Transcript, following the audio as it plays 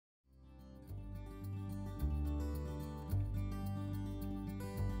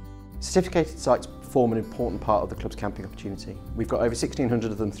Certificated sites form an important part of the club's camping opportunity. We've got over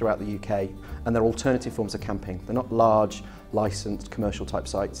 1,600 of them throughout the UK, and they're alternative forms of camping. They're not large, licensed, commercial type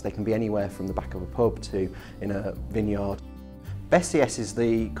sites. They can be anywhere from the back of a pub to in a vineyard. Best CS is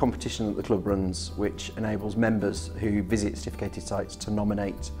the competition that the club runs, which enables members who visit certificated sites to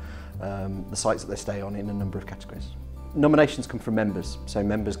nominate the sites that they stay on in a number of categories. Nominations come from members, so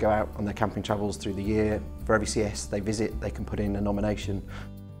members go out on their camping travels through the year. For every CS they visit, they can put in a nomination.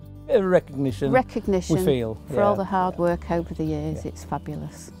 Recognition we feel, for all the hard work over the years. It's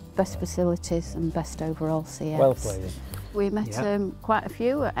fabulous. Best facilities and best overall CS. Well played. We met quite a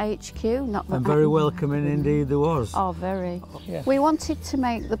few at HQ. Not and very welcoming indeed there was. Oh, very. Yeah. We wanted to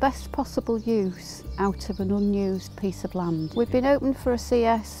make the best possible use out of an unused piece of land. We've been open for a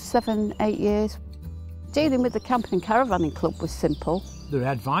CS 7-8 years. Dealing with the Camping and Caravanning Club was simple. The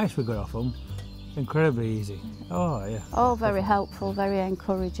advice we got off them, incredibly easy. Oh yeah. Oh, very helpful, very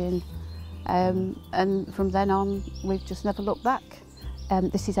encouraging. And from then on, we've just never looked back.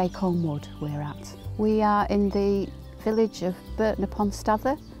 This is Acorn Wood we're at. We are in the village of Burton upon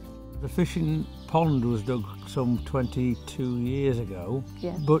Stather. The fishing pond was dug some 22 years ago,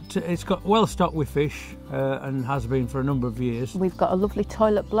 but it's got well stocked with fish and has been for a number of years. We've got a lovely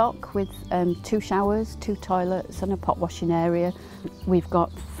toilet block with 2 showers, 2 toilets and a pot washing area. We've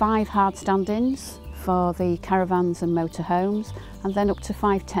got 5 hard stand-ins for the caravans and motorhomes, and then up to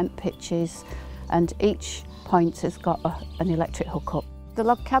 5 tent pitches, and each point has got an electric hookup. The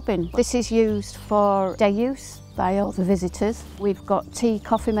log cabin, this is used for day use by all the visitors. We've got tea,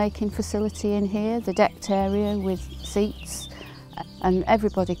 coffee making facility in here, the decked area with seats, and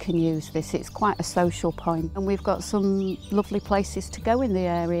everybody can use this. It's quite a social point, and we've got some lovely places to go in the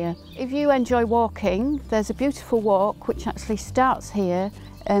area. If you enjoy walking, there's a beautiful walk which actually starts here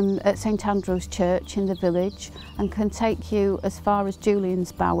at St Andrew's Church in the village and can take you as far as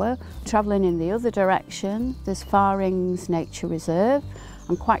Julian's Bower. Travelling in the other direction, there's Farring's Nature Reserve,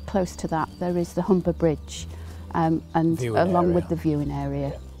 and quite close to that there is the Humber Bridge, and along with the viewing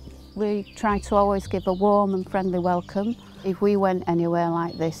area. We try to always give a warm and friendly welcome. If we went anywhere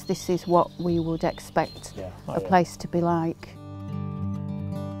like this is what we would expect a place to be like.